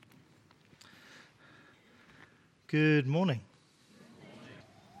Good morning.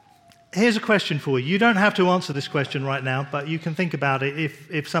 Here's a question for you. You don't have to answer this question right now, but you can think about it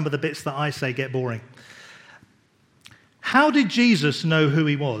if some of the bits that I say get boring. How did Jesus know who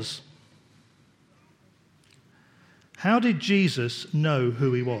he was? How did Jesus know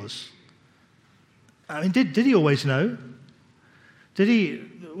who he was? I mean, did he always know? Did he,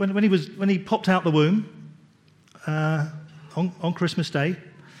 when he popped out the womb on Christmas Day,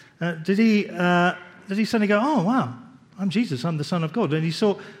 did he suddenly go, "Oh wow, I'm Jesus, I'm the Son of God"? And he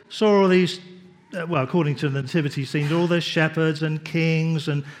saw all these, according to the nativity scene, all the shepherds and kings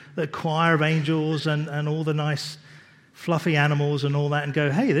and the choir of angels and all the nice fluffy animals and all that, and go,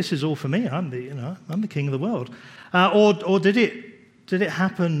 "Hey, this is all for me. I'm the king of the world." Or did it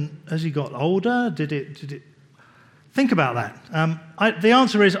happen as he got older? Did it? Think about that. The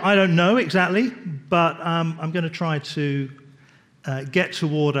answer is I don't know exactly, but I'm going to try to get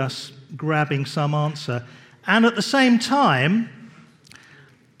toward us grabbing some answer. And at the same time,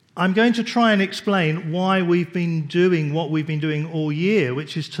 I'm going to try and explain why we've been doing what we've been doing all year,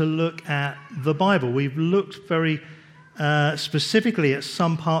 which is to look at the Bible. We've looked very specifically at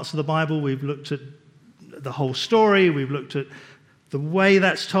some parts of the Bible. We've looked at the whole story. We've looked at the way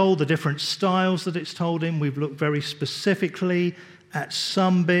that's told, the different styles that it's told in. We've looked very specifically at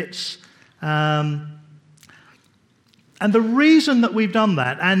some bits. And the reason that we've done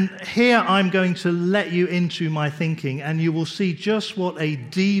that, and here I'm going to let you into my thinking, and you will see just what a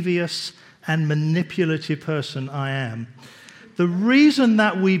devious and manipulative person I am. The reason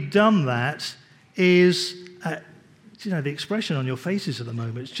that we've done that is, the expression on your faces at the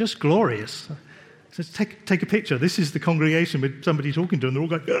moment, it's just glorious. Just take a picture. This is the congregation with somebody talking to them. They're all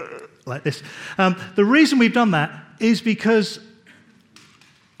going "Ugh," like this. The reason we've done that is because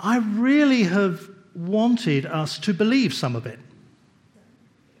I really have wanted us to believe some of it.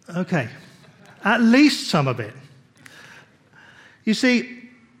 Okay, at least some of it. You see,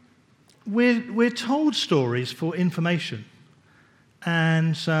 we're told stories for information,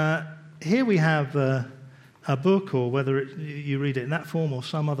 and here we have a book, or whether you read it in that form or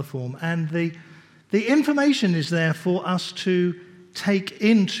some other form, and the information is there for us to take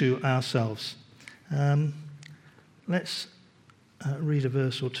into ourselves. Let's read a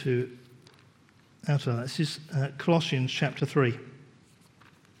verse or two out of that. This is Colossians chapter 3,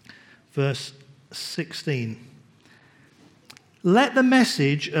 verse 16. Let the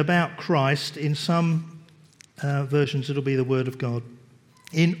message about Christ, in some versions it'll be the Word of God,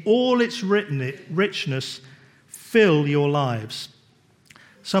 in all its richness, fill your lives.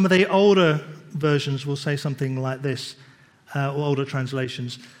 Some of the older versions will say something like this, or older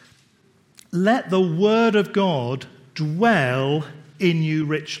translations. Let the Word of God dwell in you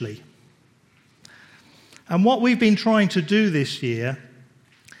richly. And what we've been trying to do this year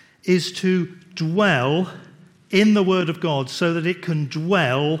is to dwell in the Word of God so that it can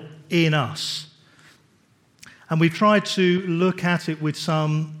dwell in us. And we've tried to look at it with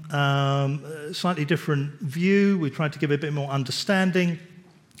some slightly different view. We've tried to give it a bit more understanding.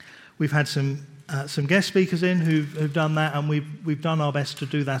 We've had some guest speakers in who've done that, and we've done our best to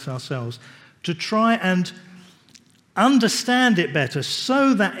do that ourselves, to try and understand it better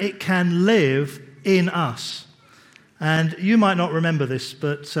so that it can live in us. And you might not remember this,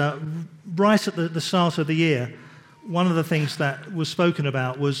 but right at the start of the year, one of the things that was spoken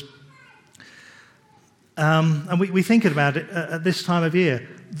about was, and we think about it at this time of year,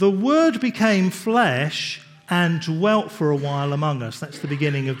 the Word became flesh and dwelt for a while among us. That's the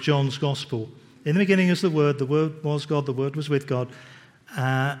beginning of John's Gospel. In the beginning is the Word was God, the Word was with God.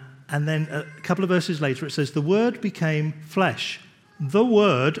 And then a couple of verses later it says, the Word became flesh. The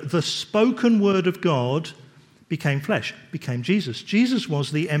Word, the spoken Word of God, became flesh, became Jesus. Jesus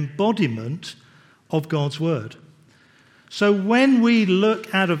was the embodiment of God's Word. So when we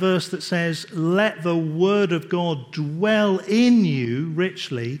look at a verse that says, let the Word of God dwell in you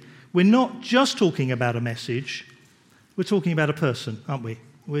richly, we're not just talking about a message, we're talking about a person, aren't we?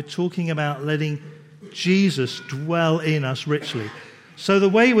 We're talking about letting Jesus dwell in us richly. So the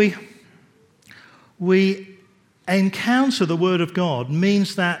way we encounter the Word of God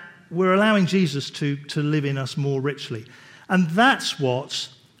means that we're allowing Jesus to live in us more richly. And that's what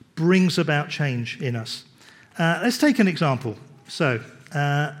brings about change in us. Let's take an example. So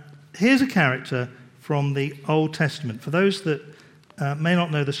here's a character from the Old Testament. For those that may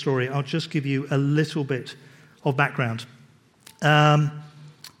not know the story, I'll just give you a little bit of background.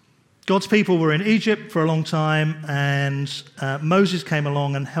 God's people were in Egypt for a long time, and Moses came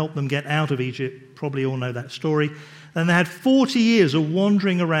along and helped them get out of Egypt. Probably all know that story. And they had 40 years of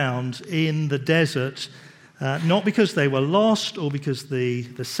wandering around in the desert, not because they were lost or because the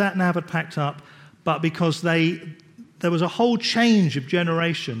sat-nav had packed up, but because there was a whole change of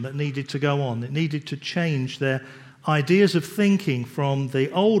generation that needed to go on. It needed to change their ideas of thinking from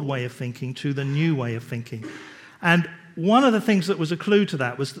the old way of thinking to the new way of thinking. And one of the things that was a clue to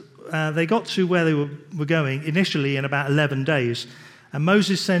that was they got to where they were going initially in about 11 days. And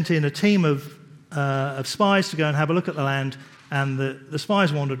Moses sent in a team of spies to go and have a look at the land. And the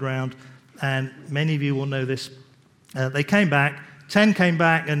spies wandered around. And many of you will know this. They came back. 10 came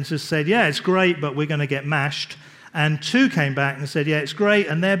back and just said, yeah, it's great, but we're going to get mashed. And 2 came back and said, yeah, it's great,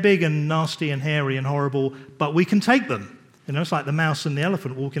 and they're big and nasty and hairy and horrible, but we can take them. You know, it's like the mouse and the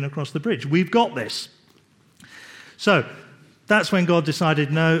elephant walking across the bridge. We've got this. So that's when God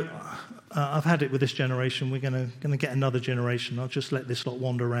decided, no, I've had it with this generation. We're going to get another generation. I'll just let this lot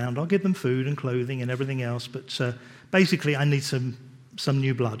wander around. I'll give them food and clothing and everything else, but basically I need some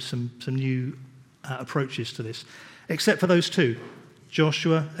new blood, some new approaches to this, except for those 2,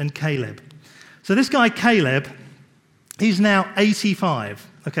 Joshua and Caleb. So this guy Caleb, he's now 85.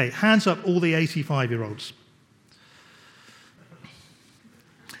 Okay, hands up all the 85-year-olds.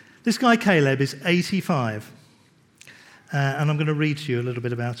 This guy Caleb is 85. And I'm going to read to you a little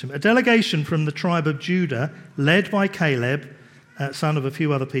bit about him. A delegation from the tribe of Judah, led by Caleb, son of a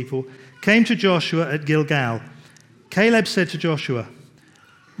few other people, came to Joshua at Gilgal. Caleb said to Joshua,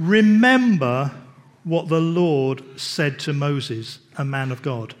 "Remember what the Lord said to Moses, a man of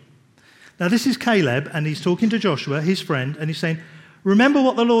God." Now this is Caleb, and he's talking to Joshua, his friend, and he's saying, remember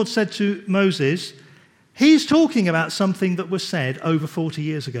what the Lord said to Moses. He's talking about something that was said over 40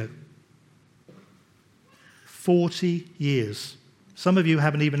 years ago. 40 years. Some of you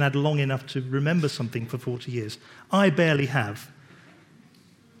haven't even had long enough to remember something for 40 years. I barely have.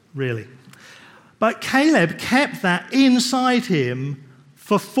 Really. But Caleb kept that inside him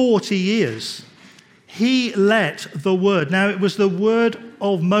for 40 years. He let the word. Now, it was the word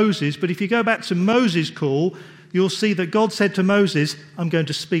of Moses, but if you go back to Moses' call, you'll see that God said to Moses, I'm going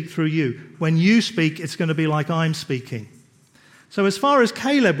to speak through you. When you speak, it's going to be like I'm speaking. So as far as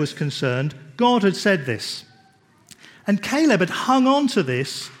Caleb was concerned, God had said this. And Caleb had hung on to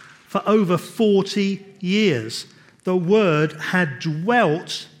this for over 40 years. The word had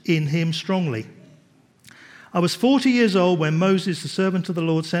dwelt in him strongly. I was 40 years old when Moses, the servant of the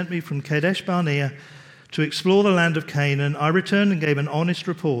Lord, sent me from Kadesh Barnea to explore the land of Canaan. I returned and gave an honest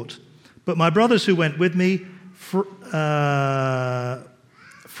report. But my brothers who went with me frightened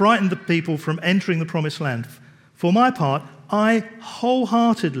the people from entering the promised land. For my part, I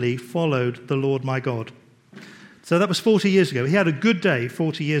wholeheartedly followed the Lord my God. So that was 40 years ago. He had a good day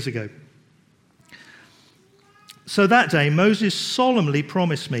 40 years ago. So that day, Moses solemnly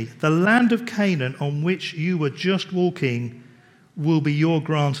promised me, the land of Canaan on which you were just walking will be your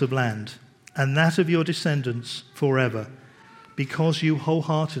grant of land, and that of your descendants forever, because you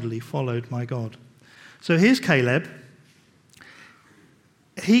wholeheartedly followed my God. So here's Caleb.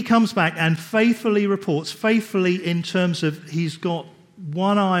 He comes back and faithfully reports, faithfully in terms of he's got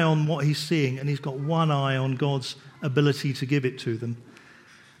one eye on what he's seeing, and he's got one eye on God's ability to give it to them.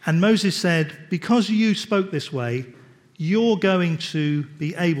 And Moses said, because you spoke this way, you're going to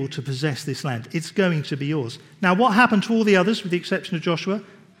be able to possess this land. It's going to be yours. Now, what happened to all the others, with the exception of Joshua?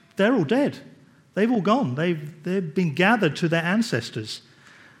 They're all dead. They've all gone. They've been gathered to their ancestors.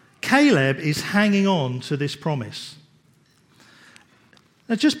 Caleb is hanging on to this promise.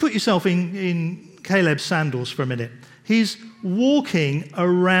 Now, just put yourself in Caleb's sandals for a minute. He's walking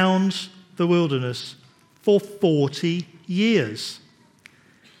around the wilderness for 40 years.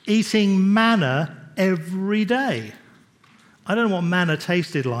 Eating manna every day. I don't know what manna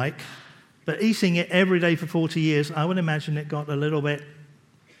tasted like, but eating it every day for 40 years, I would imagine it got a little bit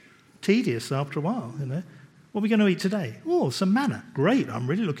tedious after a while, you know. What are we going to eat today? Oh, some manna. Great, I'm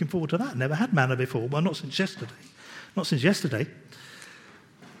really looking forward to that. Never had manna before. Well, not since yesterday.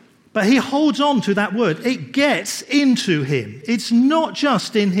 But he holds on to that word. It gets into him. It's not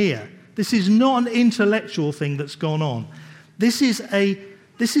just in here. This is not an intellectual thing that's gone on. This is a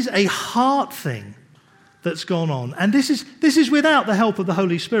heart thing that's gone on. And this is without the help of the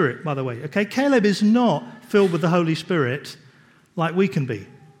Holy Spirit, by the way. Okay, Caleb is not filled with the Holy Spirit like we can be,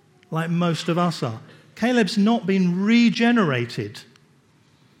 like most of us are. Caleb's not been regenerated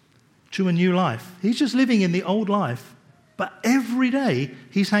to a new life. He's just living in the old life. But every day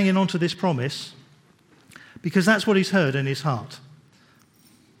he's hanging on to this promise because that's what he's heard in his heart.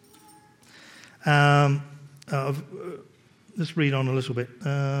 Let's read on a little bit.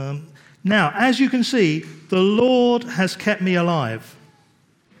 Now, as you can see, the Lord has kept me alive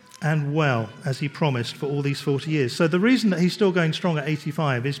and well, as he promised for all these 40 years. So the reason that he's still going strong at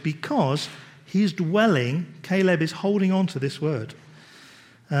 85 is because he's dwelling, Caleb is holding on to this word.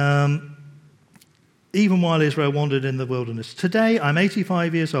 even while Israel wandered in the wilderness. Today, I'm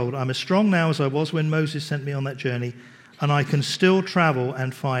 85 years old. I'm as strong now as I was when Moses sent me on that journey, and I can still travel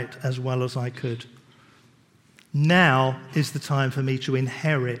and fight as well as I could. Now is the time for me to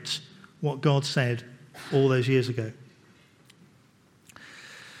inherit what God said all those years ago.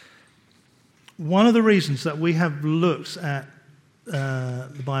 One of the reasons that we have looked at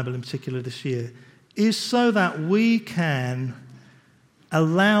the Bible in particular this year is so that we can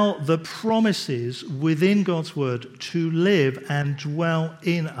allow the promises within God's word to live and dwell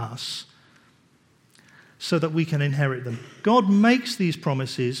in us so that we can inherit them. God makes these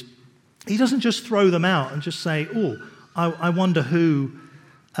promises. He doesn't just throw them out and just say, I wonder who's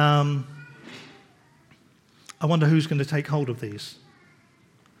going to take hold of these.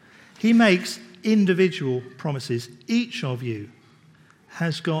 He makes individual promises. Each of you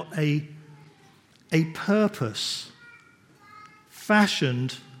has got a purpose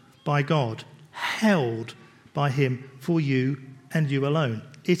fashioned by God, held by him for you and you alone.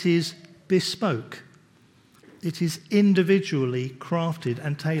 It is bespoke. It is individually crafted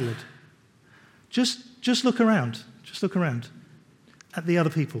and tailored. Just look around. Just look around at the other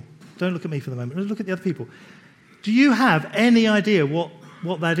people. Don't look at me for the moment. Look at the other people. Do you have any idea what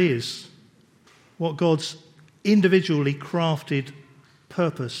that is? What God's individually crafted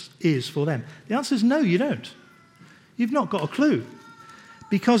purpose is for them? The answer is no, you don't. You've not got a clue.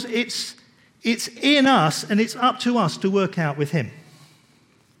 Because it's in us and it's up to us to work out with him.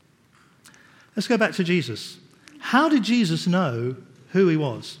 Let's go back to Jesus. How did Jesus know who he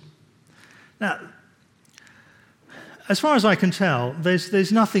was? Now, as far as I can tell,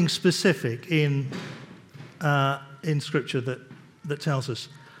 there's nothing specific in Scripture that tells us.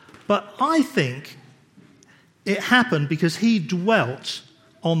 But I think it happened because he dwelt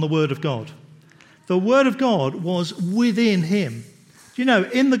on the Word of God. The Word of God was within him. Do you know,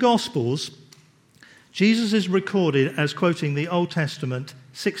 in the Gospels, Jesus is recorded as quoting the Old Testament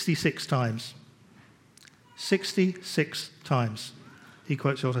 66 times. 66 times he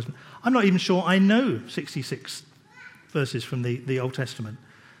quotes the Old Testament. I'm not even sure I know 66 verses from the Old Testament.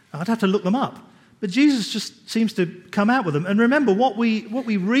 I'd have to look them up. But Jesus just seems to come out with them. And remember, what we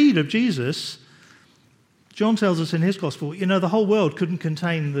read of Jesus, John tells us in his Gospel, the whole world couldn't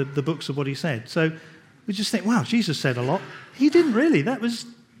contain the books of what he said. So we just think, wow, Jesus said a lot. He didn't really. That was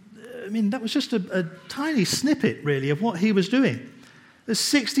just a tiny snippet, really, of what he was doing. There's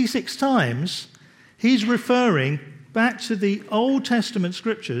 66 times he's referring back to the Old Testament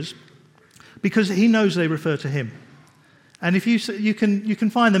scriptures because he knows they refer to him. And if you can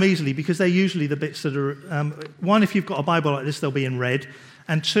find them easily because they're usually the bits that are, one, if you've got a Bible like this, they'll be in red,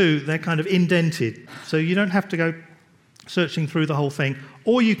 and two, they're kind of indented. So you don't have to go searching through the whole thing.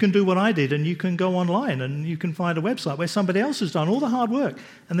 Or you can do what I did and you can go online and you can find a website where somebody else has done all the hard work.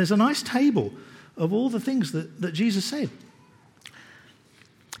 And there's a nice table of all the things that Jesus said.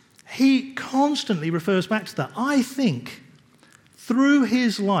 He constantly refers back to that. I think through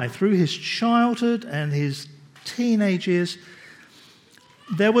his life, through his childhood and his teenage years,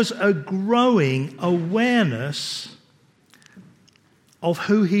 there was a growing awareness of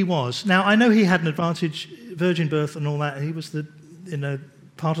who he was. Now, I know he had an advantage, virgin birth and all that. He was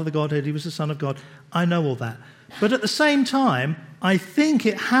part of the Godhead. He was the Son of God. I know all that. But at the same time, I think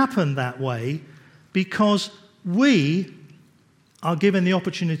it happened that way because we are given the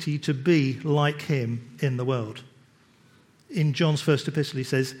opportunity to be like him in the world. In John's first epistle, he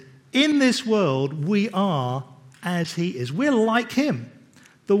says, in this world, we are as he is. We're like him.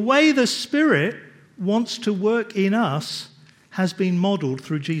 The way the Spirit wants to work in us has been modeled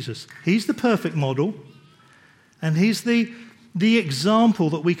through Jesus. He's the perfect model, and he's the example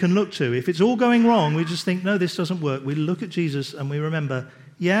that we can look to. If it's all going wrong, we just think, no, this doesn't work. We look at Jesus and we remember,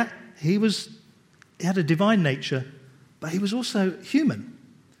 yeah, he had a divine nature, but he was also human.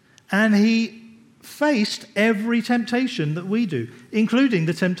 And he faced every temptation that we do, including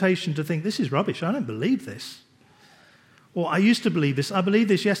the temptation to think, this is rubbish, I don't believe this. Or I used to believe this, I believed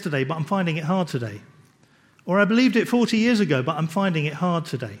this yesterday, but I'm finding it hard today. Or I believed it 40 years ago, but I'm finding it hard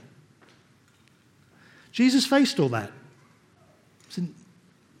today. Jesus faced all that.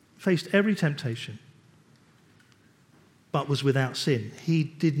 Faced every temptation, but was without sin. He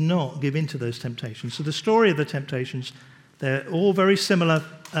did not give in to those temptations. So the story of the temptations, they're all very similar,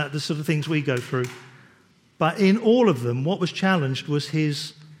 the sort of things we go through. But in all of them, what was challenged was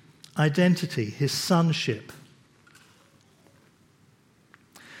his identity, his sonship.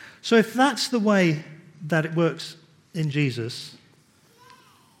 So if that's the way that it works in Jesus,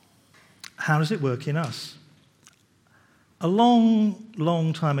 how does it work in us? A long,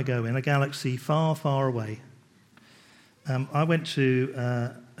 long time ago in a galaxy far, far away, I went to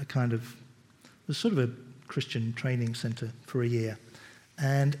a kind of was sort of a Christian training centre for a year.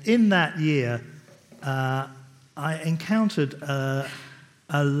 And in that year, I encountered a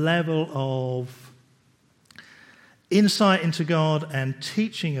level of insight into God and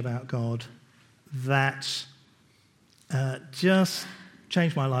teaching about God that just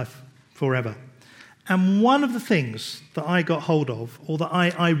changed my life forever. And one of the things that I got hold of, or that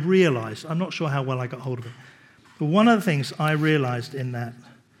I realized, I'm not sure how well I got hold of it, but one of the things I realized in that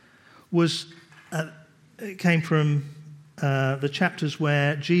was, it came from the chapters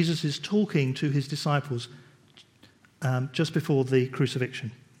where Jesus is talking to his disciples just before the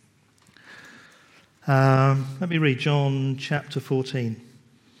crucifixion. Let me read John chapter 14,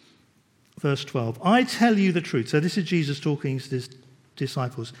 verse 12. I tell you the truth. So this is Jesus talking to his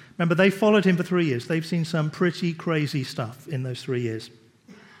disciples. Remember, they followed him for 3 years. They've seen some pretty crazy stuff in those 3 years.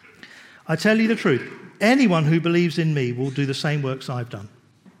 I tell you the truth. Anyone who believes in me will do the same works I've done,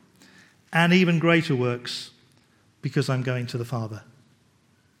 and even greater works, because I'm going to the Father.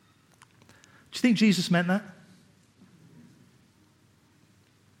 Do you think Jesus meant that?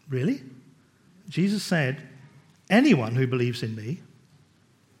 Really? Jesus said, anyone who believes in me,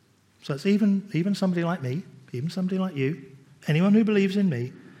 so it's even somebody like me, even somebody like you, anyone who believes in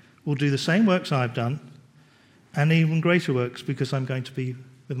me will do the same works I've done, and even greater works, because I'm going to be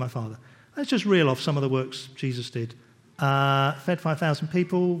with my Father. Let's just reel off some of the works Jesus did. Fed 5,000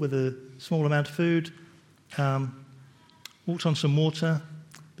 people with a small amount of food, walked on some water.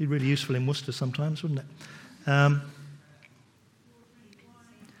 Be really useful in Worcester sometimes, wouldn't it?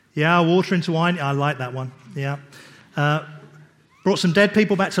 Yeah, water into wine. I like that one. Yeah. Brought some dead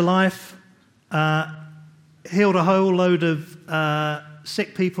people back to life. Healed a whole load of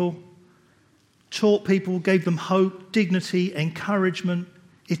sick people. Taught people, gave them hope, dignity, encouragement,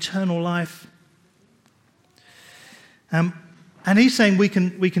 eternal life. And he's saying we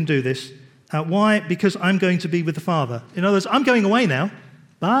can do this. Why? Because I'm going to be with the Father. In other words, I'm going away now.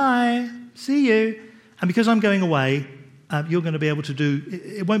 Bye. See you. And because I'm going away, you're going to be able to do,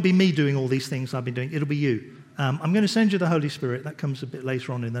 it won't be me doing all these things I've been doing, it'll be you. I'm going to send you the Holy Spirit. That comes a bit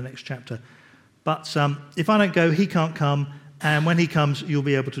later on in the next chapter. But if I don't go, he can't come. And when he comes, you'll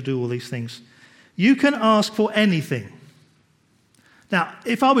be able to do all these things. You can ask for anything. Now,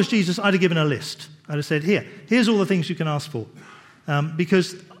 if I was Jesus, I'd have given a list. I'd have said, here's all the things you can ask for.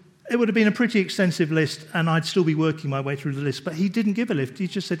 Because it would have been a pretty extensive list, and I'd still be working my way through the list. But he didn't give a list. He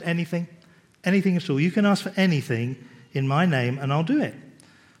just said anything at all. You can ask for anything in my name, and I'll do it,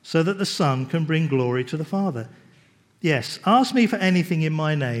 so that the Son can bring glory to the Father. Yes, ask me for anything in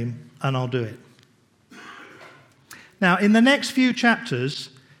my name, and I'll do it. Now, in the next few chapters,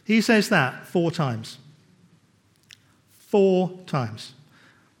 he says that 4 times. 4 times.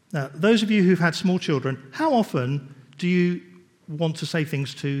 Now, those of you who've had small children, how often do you want to say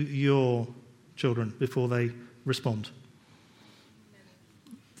things to your children before they respond?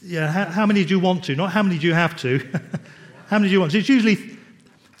 Yeah, how many do you want to? Not how many do you have to. How many do you want to? It's usually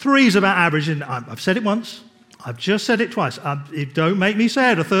 3 is about average. And I've said it once. I've just said it twice. Don't make me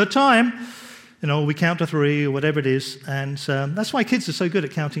say it a 3rd time. You know, we count to 3 or whatever it is. And that's why kids are so good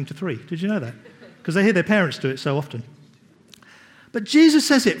at counting to 3. Did you know that? Because they hear their parents do it so often. But Jesus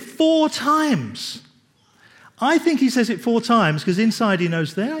says it 4 times. I think he says it 4 times because inside he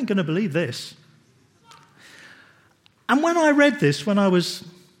knows they aren't going to believe this. And when I read this, when I was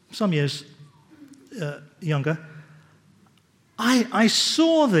some years younger, I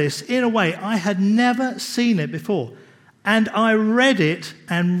saw this in a way I had never seen it before. And I read it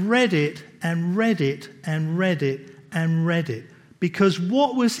and read it and read it and read it and read it. Because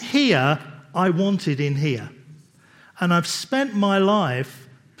what was here, I wanted in here. And I've spent my life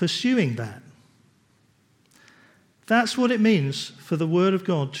pursuing that. That's what it means for the Word of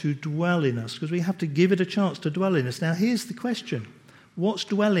God to dwell in us, because we have to give it a chance to dwell in us. Now, here's the question. What's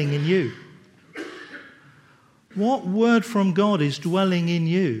dwelling in you? What word from God is dwelling in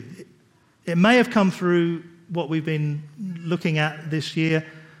you? It may have come through what we've been looking at this year,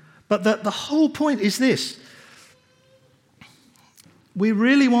 but the whole point is this. We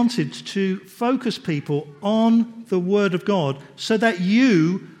really wanted to focus people on the Word of God so that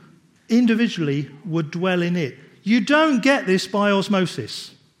you individually would dwell in it. You don't get this by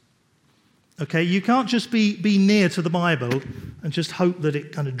osmosis. Okay, you can't just be near to the Bible and just hope that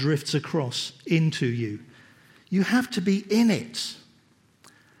it kind of drifts across into you. You have to be in it.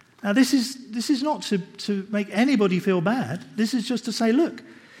 Now, this is not to make anybody feel bad. This is just to say, look,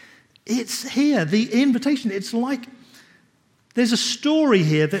 it's here. The invitation, it's like there's a story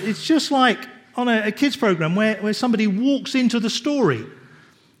here that it's just like on a kids program where somebody walks into the story.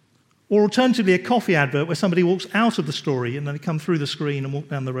 Or alternatively, a coffee advert where somebody walks out of the story and then they come through the screen and walk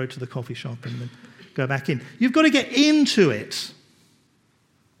down the road to the coffee shop and then go back in. You've got to get into it.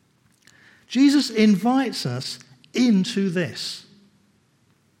 Jesus invites us into this.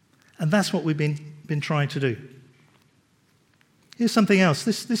 And that's what we've been trying to do. Here's something else.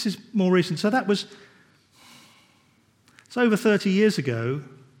 This is more recent. So it's over 30 years ago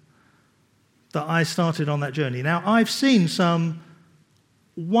that I started on that journey. Now, I've seen some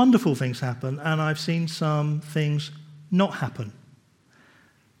wonderful things happen, and I've seen some things not happen.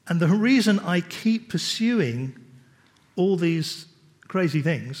 And the reason I keep pursuing all these crazy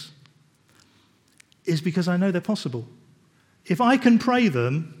things is because I know they're possible. If I can pray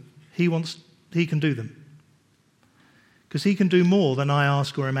them, he can do them. Because he can do more than I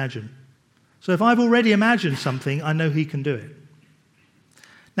ask or imagine. So if I've already imagined something, I know he can do it.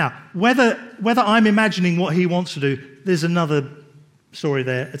 Now, whether I'm imagining what he wants to do, there's another story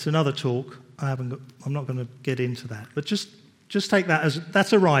there. It's another talk. I'm not going to get into that. But just take that as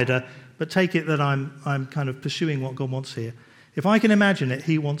that's a rider. But take it that I'm kind of pursuing what God wants here. If I can imagine it,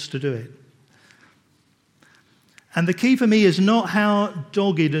 he wants to do it. And the key for me is not how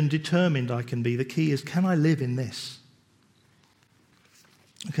dogged and determined I can be. The key is, can I live in this?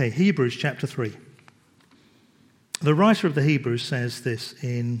 Okay, Hebrews chapter 3. The writer of the Hebrews says this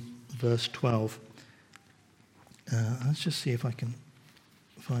in verse 12. Let's just see if I can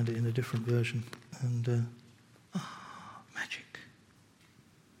find it in a different version. And magic.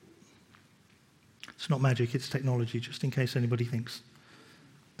 It's not magic, it's technology, just in case anybody thinks,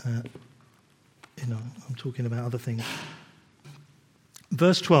 I'm talking about other things.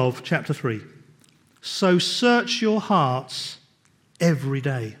 Verse 12, chapter 3. So search your hearts every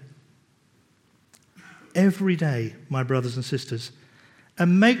day. Every day, my brothers and sisters,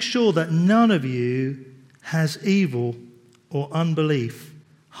 and make sure that none of you has evil or unbelief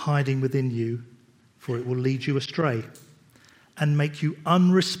hiding within you, for it will lead you astray and make you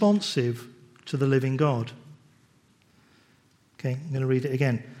unresponsive to the living God. Okay, I'm going to read it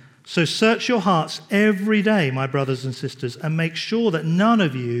again. So search your hearts every day, my brothers and sisters, and make sure that none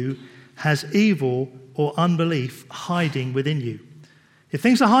of you has evil or unbelief hiding within you. If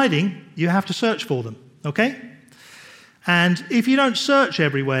things are hiding, you have to search for them, okay? And if you don't search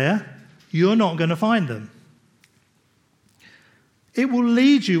everywhere, you're not going to find them. It will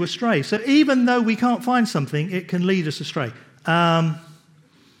lead you astray. So even though we can't find something, it can lead us astray.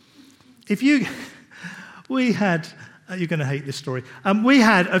 You're going to hate this story.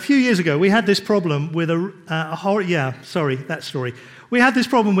 A few years ago, we had this problem with We had this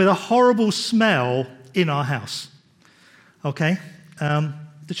problem with a horrible smell in our house. Okay?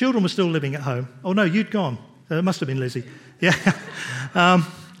 The children were still living at home. Oh, no, you'd gone. It must have been Lizzie. Yeah.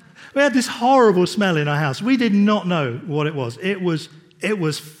 We had this horrible smell in our house. We did not know what it was. It was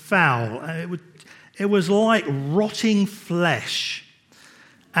foul. It was like rotting flesh.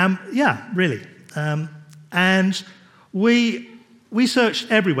 Really. And we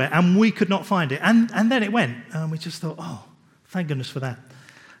searched everywhere, and we could not find it. And then it went. And we just thought, oh, thank goodness for that.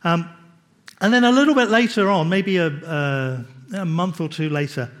 And then a little bit later on, maybe a month or two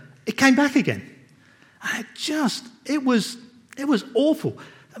later, it came back again. And it was awful.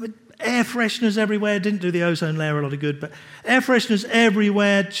 I mean, air fresheners everywhere, didn't do the ozone layer a lot of good, but air fresheners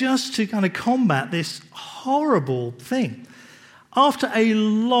everywhere just to kind of combat this horrible thing. After a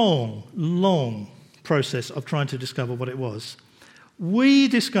long process of trying to discover what it was, we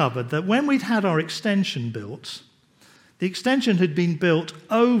discovered that when we'd had our extension built, the extension had been built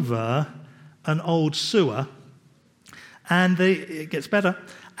over an old sewer, and it gets better,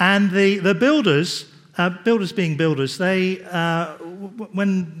 and the builders being builders, they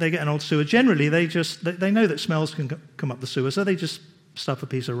when they get an old sewer, generally they know that smells can come up the sewer, so they just stuff a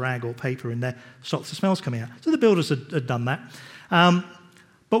piece of rag or paper in there, stops the smells coming out. So the builders had done that.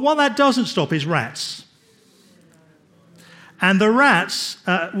 But what that doesn't stop is rats. And the rats,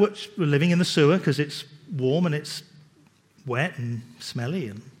 which were living in the sewer because it's warm and it's wet and smelly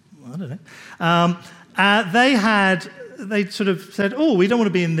and I don't know, they sort of said, oh, we don't want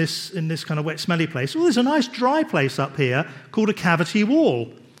to be in this kind of wet, smelly place. Well, there's a nice dry place up here called a cavity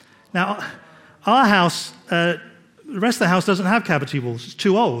wall. Now, our house, the rest of the house doesn't have cavity walls. It's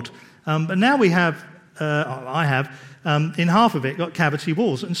too old. But now we have, I have, in half of it, got cavity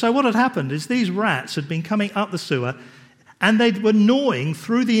walls. And so what had happened is these rats had been coming up the sewer, and they were gnawing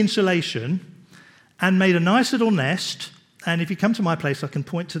through the insulation and made a nice little nest. And if you come to my place, I can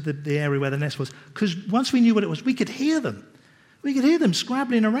point to the area where the nest was. Because once we knew what it was, we could hear them. We could hear them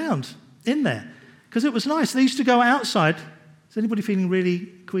scrabbling around in there. Because it was nice. They used to go outside. Is anybody feeling really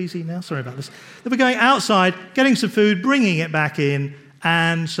queasy now? Sorry about this. They were going outside, getting some food, bringing it back in,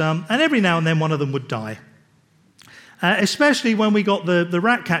 and every now and then one of them would die. Especially when we got the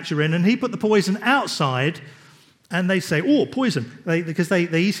rat catcher in, and he put the poison outside, and they say, oh, poison, because they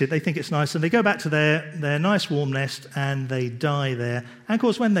eat it, they think it's nice, and they go back to their nice warm nest, and they die there. And of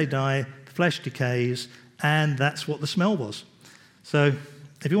course, when they die, the flesh decays, and that's what the smell was. So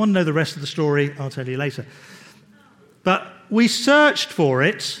if you want to know the rest of the story, I'll tell you later. But we searched for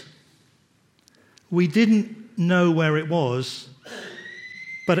it. We didn't know where it was,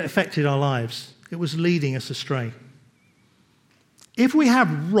 but it affected our lives. It was leading us astray. If we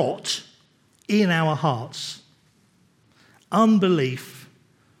have rot in our hearts, unbelief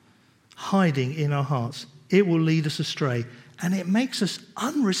hiding in our hearts, it will lead us astray, and it makes us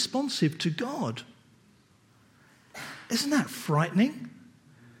unresponsive to God. Isn't that frightening?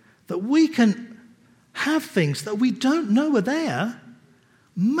 That we can have things that we don't know are there,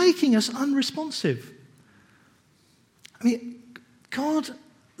 making us unresponsive. I mean, God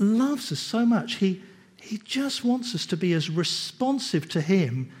loves us so much. He just wants us to be as responsive to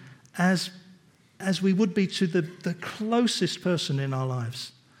him as we would be to the closest person in our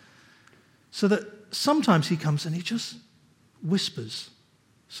lives. So that sometimes he comes and he just whispers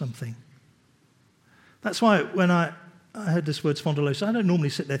something. That's why when I heard this word spondylosis, I don't normally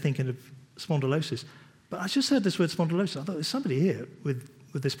sit there thinking of spondylosis, but I just heard this word spondylosis. I thought, there's somebody here with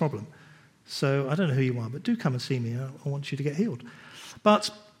this problem. So I don't know who you are, but do come and see me. I want you to get healed. But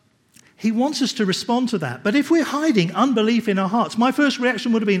he wants us to respond to that. But if we're hiding unbelief in our hearts, my first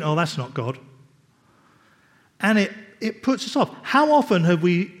reaction would have been, oh, that's not God. And it puts us off. How often have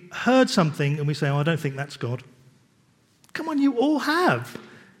we heard something and we say, oh, I don't think that's God? Come on, you all have.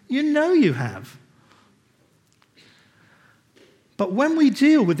 You know you have. But when we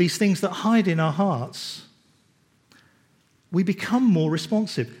deal with these things that hide in our hearts, we become more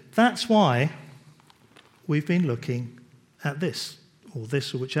responsive. That's why we've been looking at this or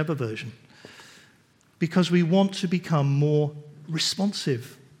whichever version, because we want to become more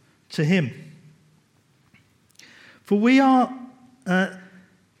responsive to him. For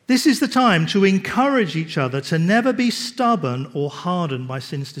this is the time to encourage each other to never be stubborn or hardened by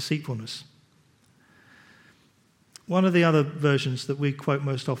sin's deceitfulness. One of the other versions that we quote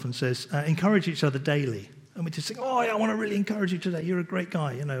most often says, encourage each other daily. And we just think, oh, I want to really encourage you today. You're a great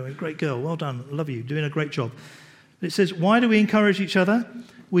guy, a great girl. Well done. I love you. Doing a great job. But it says, why do we encourage each other?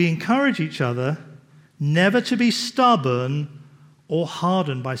 We encourage each other never to be stubborn or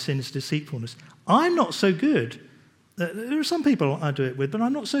hardened by sin's deceitfulness. I'm not so good. There are some people I do it with, but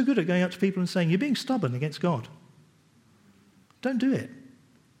I'm not so good at going up to people and saying, you're being stubborn against God. Don't do it.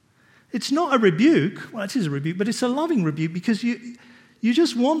 It's not a rebuke. Well, it is a rebuke, but it's a loving rebuke because you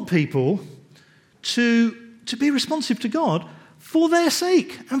just want people to be responsive to God for their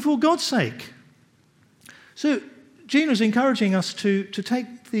sake and for God's sake. So Gina's encouraging us to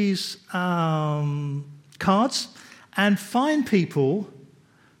take these cards and find people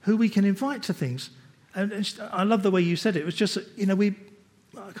who we can invite to things. And I love the way you said it. It was just, I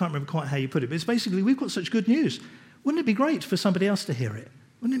can't remember quite how you put it, but it's basically, we've got such good news. Wouldn't it be great for somebody else to hear it?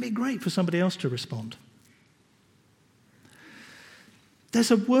 Wouldn't it be great for somebody else to respond? There's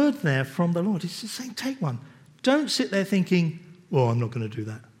a word there from the Lord. He's just saying, take one. Don't sit there thinking, well, I'm not going to do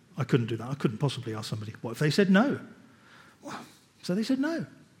that. I couldn't do that. I couldn't possibly ask somebody. What if they said no? Well, so they said no.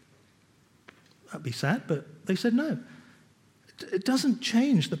 That'd be sad, but they said no. It doesn't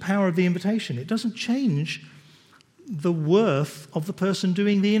change the power of the invitation. It doesn't change the worth of the person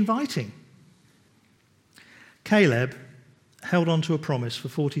doing the inviting. Caleb held on to a promise for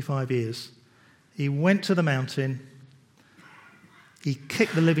 45 years. He went to the mountain. He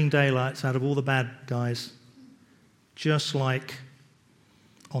kicked the living daylights out of all the bad guys, just like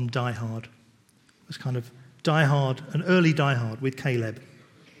on Die Hard. It was kind of Die Hard, an early Die Hard with Caleb.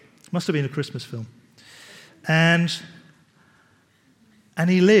 Must have been a Christmas film. And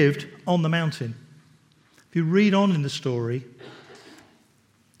he lived on the mountain. If you read on in the story,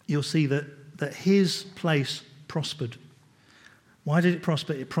 you'll see that his place prospered. Why did it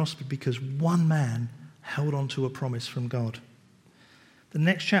prosper? It prospered because one man held on to a promise from God. The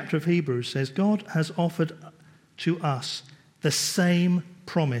next chapter of Hebrews says, God has offered to us the same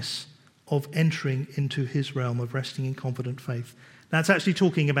promise of entering into his realm of resting in confident faith. Now, it's actually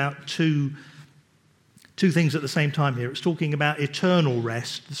talking about two things at the same time here. It's talking about eternal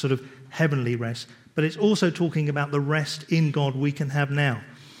rest, the sort of heavenly rest, but it's also talking about the rest in God we can have now.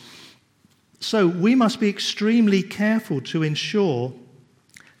 So we must be extremely careful to ensure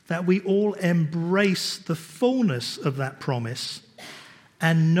that we all embrace the fullness of that promise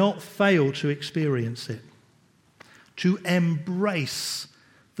and not fail to experience it. To embrace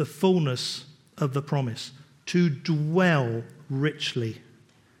the fullness of the promise, to dwell richly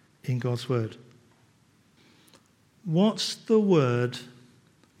in God's word. What's the word?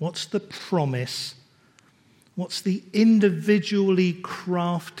 What's the promise? What's the individually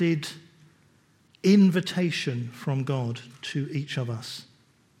crafted invitation from God to each of us?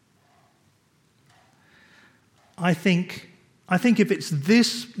 I think if it's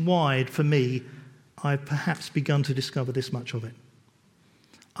this wide for me, I've perhaps begun to discover this much of it.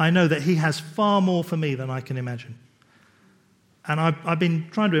 I know that he has far more for me than I can imagine. And I've been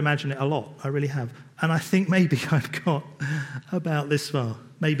trying to imagine it a lot. I really have. And I think maybe I've got about this far.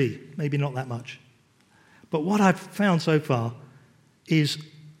 Maybe not that much. But what I've found so far is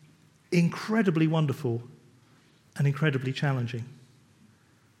incredibly wonderful and incredibly challenging.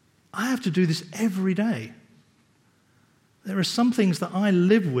 I have to do this every day. There are some things that I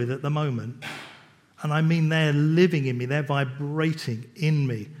live with at the moment, and I mean they're living in me, they're vibrating in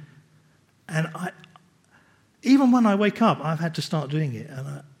me. And even when I wake up, I've had to start doing it.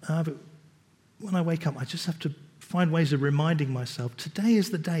 And when I wake up, I just have to find ways of reminding myself, today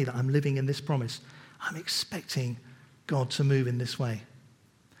is the day that I'm living in this promise. I'm expecting God to move in this way.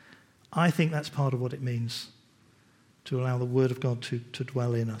 I think that's part of what it means to allow the Word of God to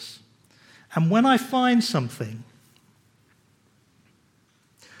dwell in us. And when I find something,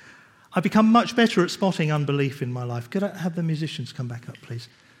 I become much better at spotting unbelief in my life. Could I have the musicians come back up, please?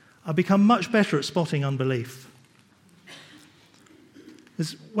 I become much better at spotting unbelief.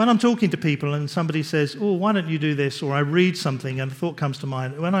 Because when I'm talking to people and somebody says, oh, why don't you do this? Or I read something and a thought comes to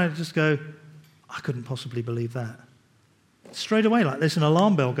mind, when I just go, I couldn't possibly believe that. Straight away, like this, an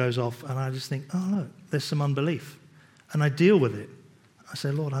alarm bell goes off and I just think, oh, look, there's some unbelief. And I deal with it. I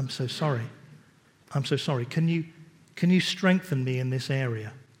say, Lord, I'm so sorry. I'm so sorry. Can you strengthen me in this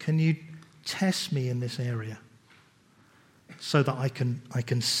area? Can you test me in this area so that I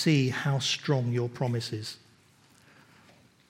can see how strong your promise is?